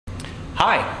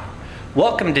Hi,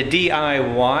 welcome to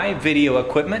DIY Video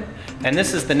Equipment, and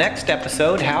this is the next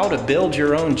episode, how to build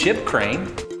your own jib crane.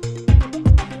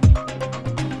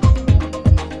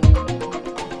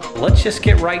 Let's just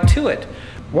get right to it.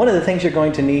 One of the things you're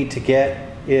going to need to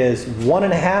get is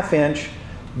 1.5 inch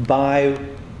by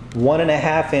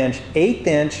 1.5 inch, 1/8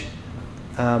 inch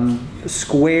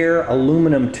square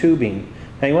aluminum tubing.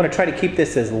 Now you want to try to keep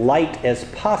this as light as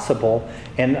possible,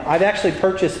 and I've actually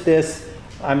purchased this.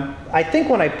 I think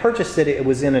when I purchased it, it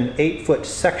was in an 8-foot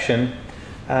section,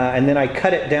 and then I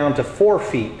cut it down to 4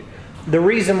 feet. The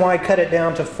reason why I cut it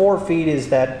down to 4 feet is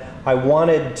that I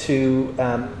wanted to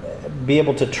be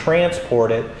able to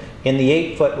transport it in the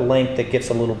 8-foot length that gets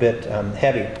a little bit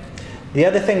heavy. The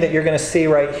other thing that you're going to see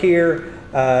right here,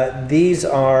 these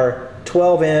are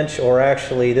 12 inch, or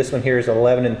actually this one here is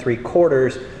 11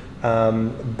 3/4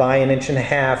 by 1.5 inches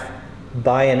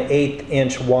by 1/8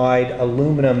 inch wide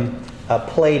aluminum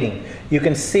plating. You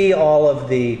can see all of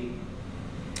the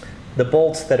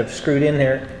bolts that have screwed in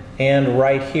there, and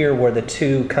right here where the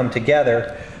two come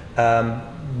together,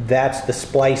 that's the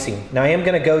splicing. Now I am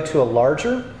going to go to a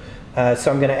larger,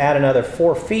 so I'm going to add another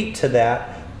 4 feet to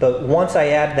that, but once I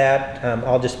add that,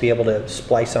 I'll just be able to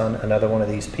splice on another one of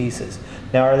these pieces.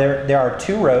 Now there are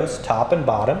 2 rows, top and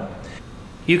bottom.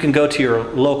 You can go to your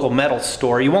local metal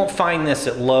store. You won't find this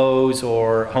at Lowe's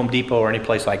or Home Depot or any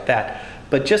place like that,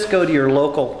 but just go to your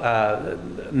local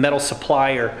metal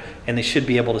supplier and they should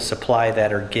be able to supply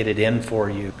that or get it in for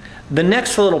you. The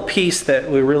next little piece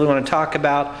that we really want to talk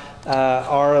about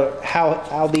are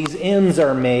how these ends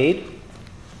are made.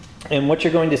 And what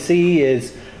you're going to see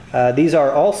is these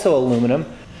are also aluminum.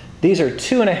 These are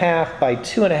 2.5 by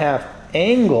 2.5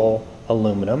 angle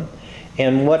aluminum.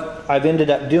 And what I've ended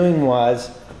up doing was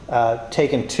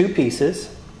taking 2 pieces,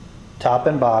 top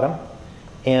and bottom,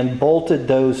 and bolted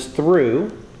those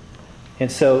through.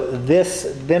 And so this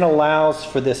then allows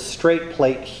for this straight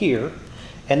plate here.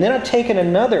 And then I've taken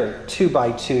another 2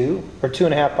 by 2 or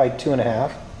 2.5 by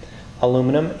 2.5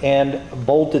 aluminum and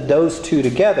bolted those two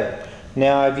together.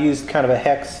 Now I've used kind of a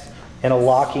hex and a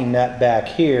locking nut back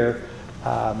here.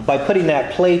 By putting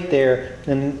that plate there,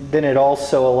 then it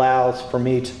also allows for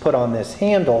me to put on this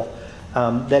handle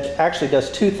that actually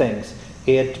does 2 things.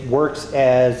 It works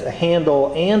as a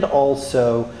handle and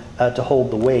also to hold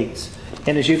the weights.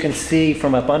 And as you can see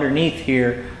from up underneath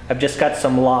here, I've just got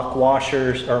some lock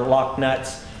washers or lock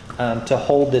nuts to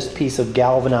hold this piece of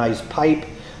galvanized pipe.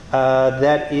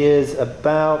 That is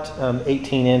about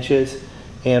 18 inches.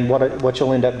 And what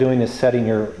you'll end up doing is setting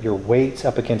your weights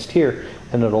up against here,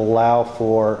 and it'll allow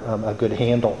for a good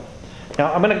handle.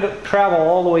 Now I'm going to travel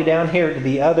all the way down here to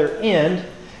the other end,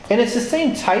 and it's the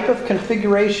same type of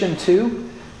configuration too.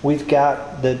 We've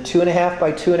got the 2.5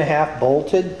 by 2.5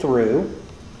 bolted through,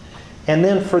 and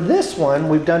then for this one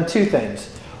we've done 2 things.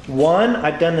 One,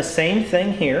 I've done the same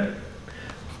thing here.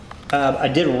 I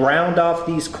did round off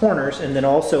these corners and then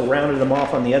also rounded them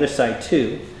off on the other side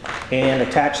too, and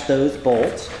attached those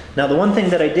bolts. Now the one thing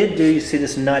that I did do, you see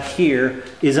this nut here,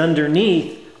 is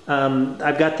underneath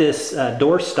I've got this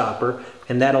door stopper,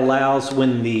 and that allows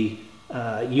when the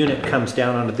unit comes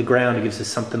down onto the ground, it gives us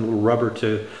something, a little rubber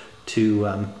to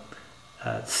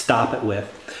stop it with.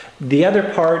 The other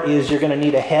part is you're going to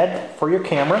need a head for your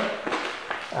camera.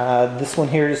 This one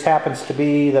here just happens to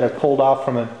be that I pulled off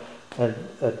from a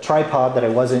tripod that I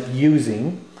wasn't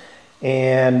using,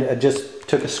 and I just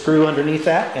took a screw underneath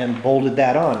that and bolted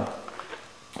that on.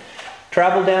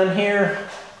 Travel down here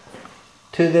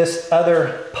to this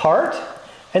other part,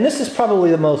 and this is probably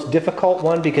the most difficult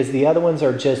one because the other ones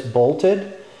are just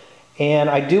bolted. And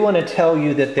I do want to tell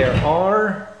you that there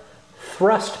are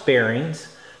thrust bearings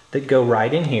that go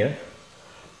right in here.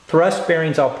 Thrust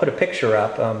bearings, I'll put a picture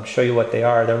up, show you what they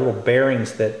are. They're little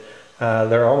bearings that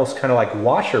they're almost kind of like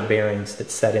washer bearings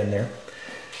that set in there.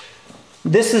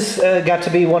 This has got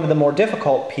to be one of the more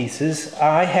difficult pieces.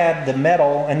 I had the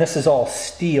metal, and this is all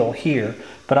steel here,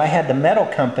 but I had the metal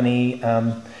company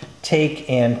take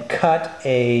and cut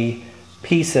a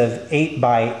piece of 8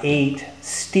 by 8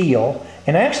 steel,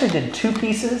 and I actually did 2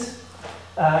 pieces.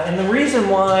 And the reason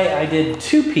why I did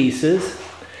 2 pieces,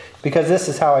 because this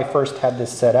is how I first had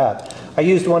this set up. I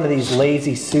used one of these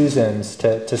Lazy Susans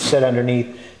to sit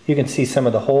underneath. You can see some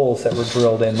of the holes that were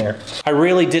drilled in there. I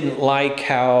really didn't like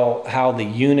how the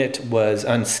unit was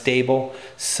unstable,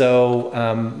 so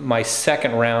my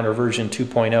second round, or version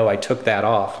 2.0, I took that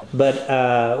off.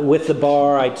 But with the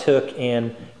bar, I took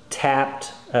and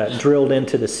tapped, drilled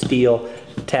into the steel,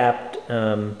 tapped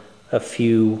a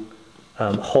few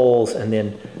holes, and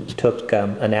then took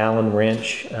an Allen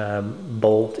wrench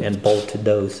bolt and bolted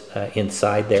those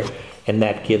inside there, and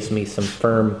that gives me some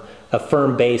firm a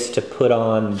firm base to put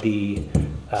on the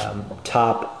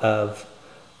top of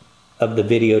the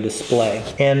video display.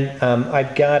 And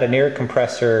I've got an air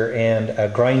compressor and a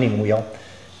grinding wheel,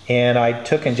 and I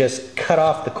took and just cut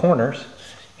off the corners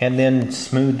and then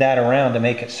smoothed that around to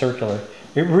make it circular.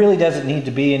 It really doesn't need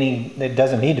to be it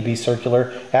doesn't need to be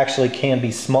circular. Actually can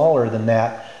be smaller than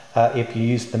that if you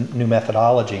use the new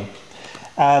methodology.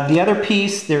 The other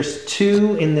piece, there's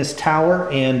two in this tower,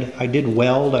 and I did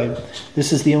weld.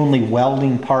 This is the only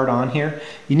welding part on here.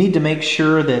 You need to make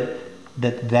sure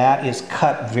that is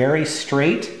cut very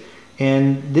straight,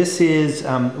 and this is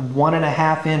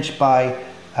 1.5 inch by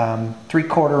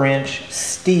 3/4 inch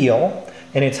steel,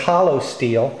 and it's hollow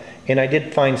steel. And I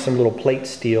did find some little plate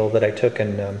steel that I took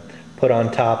and put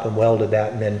on top and welded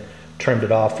that, and then trimmed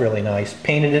it off really nice.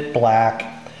 Painted it black.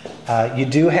 You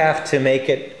do have to make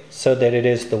it so that it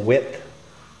is the width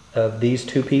of these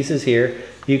two pieces here.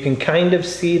 You can kind of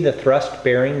see the thrust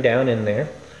bearing down in there,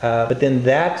 but then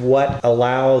that's what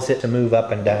allows it to move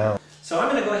up and down. So I'm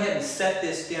going to go ahead and set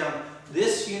this down.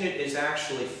 This unit is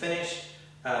actually finished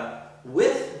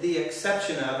with the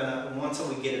exception of, and once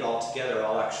we get it all together,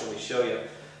 I'll actually show you.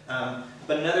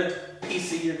 But another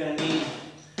piece that you're going to need,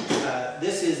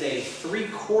 this is a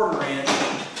 3/4 inch,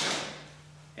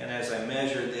 and as I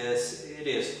measure this, it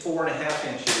is 4.5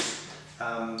 inches.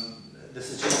 This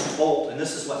is just a bolt, and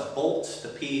this is what bolts the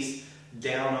piece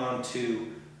down onto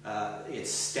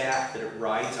its stack that it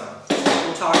rides on.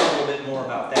 We'll talk a little bit more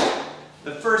about that.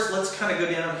 But first, let's kind of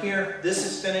go down here. This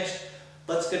is finished.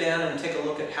 Let's go down and take a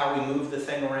look at how we move the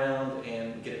thing around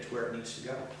and get it to where it needs to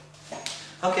go.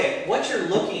 Okay, what you're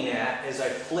looking at as I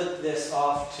flip this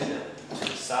off to the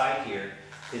side here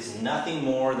is nothing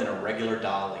more than a regular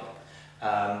dolly.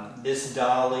 This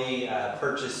dolly,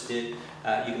 purchased it,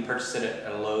 you can purchase it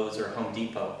at a Lowe's or Home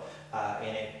Depot,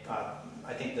 and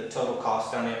I think the total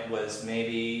cost on it was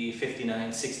maybe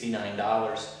 $59,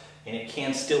 $69, and it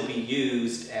can still be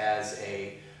used as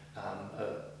a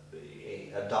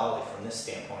dolly from this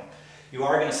standpoint. You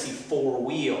are going to see 4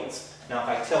 wheels. Now if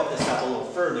I tilt this up a little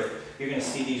further, you're going to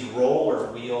see these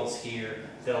roller wheels here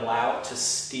that allow it to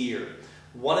steer.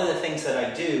 One of the things that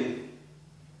I do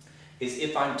is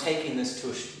if I'm taking this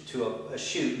to a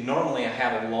shoot, normally I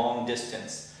have a long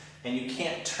distance and you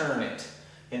can't turn it.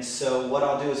 And so what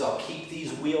I'll do is I'll keep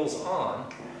these wheels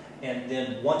on, and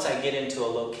then once I get into a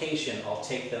location, I'll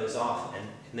take those off, and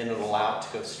then it'll allow it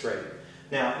to go straight.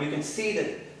 Now you can see that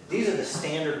these are the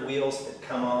standard wheels that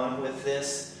come on with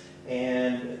this,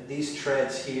 and these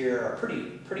treads here are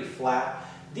pretty flat.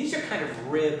 These are kind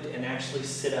of ribbed and actually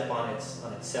sit up on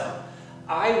itself.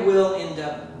 I will end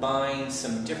up buying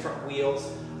some different wheels.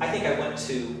 I think I went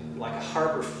to like a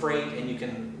Harbor Freight, and you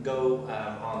can go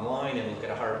online and look at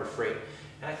a Harbor Freight,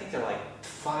 and I think they're like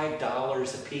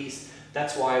 $5 a piece.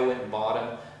 That's why I went and bought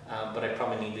them, but I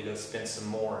probably need to go spend some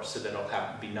more so that it'll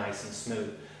be nice and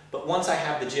smooth. But once I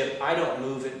have the jib, I don't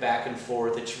move it back and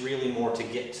forth. It's really more to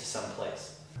get to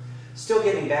someplace. Still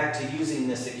getting back to using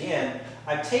this again,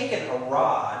 I've taken a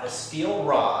rod, a steel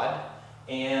rod,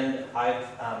 and I've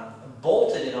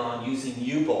bolted it on using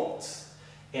U-bolts.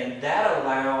 And that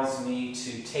allows me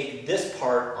to take this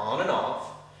part on and off,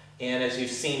 and as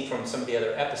you've seen from some of the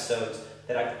other episodes,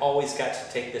 that I've always got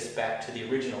to take this back to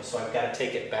the original, so I've got to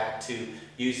take it back to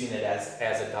using it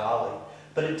as a dolly.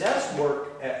 But it does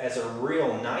work as a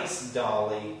real nice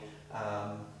dolly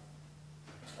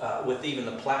with even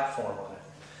the platform on it.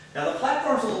 Now the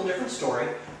platform's a little different story.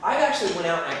 I actually went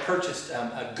out and I purchased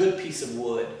a good piece of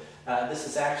wood. This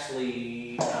is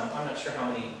actually, I'm not sure how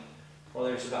many, well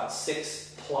there's about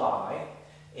 6 ply,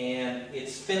 and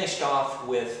it's finished off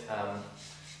with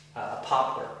a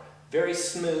poplar. Very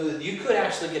smooth. You could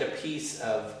actually get a piece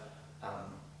of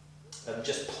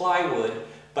just plywood,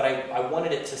 but I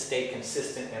wanted it to stay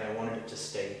consistent, and I wanted it to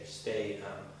stay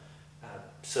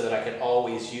so that I could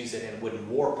always use it and it wouldn't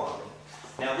warp on me.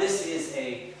 Now this is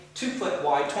a 2 foot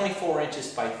wide, 24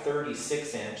 inches by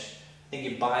 36 inch. I think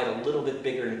you buy it a little bit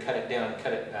bigger and cut it down.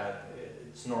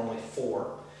 It's normally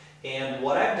 4. And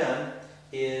what I've done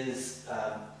is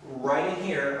right in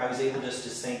here, I was able just to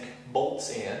sink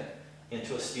bolts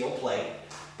into a steel plate.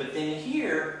 But then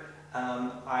here,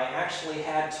 I actually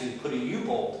had to put a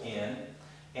U-bolt in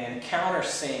and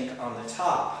countersink on the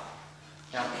top.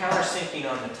 Now countersinking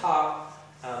on the top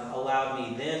allowed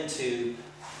me then to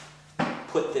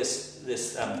put this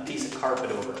piece of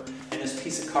carpet over. And this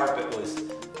piece of carpet was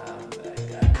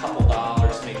a couple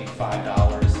dollars, maybe $5.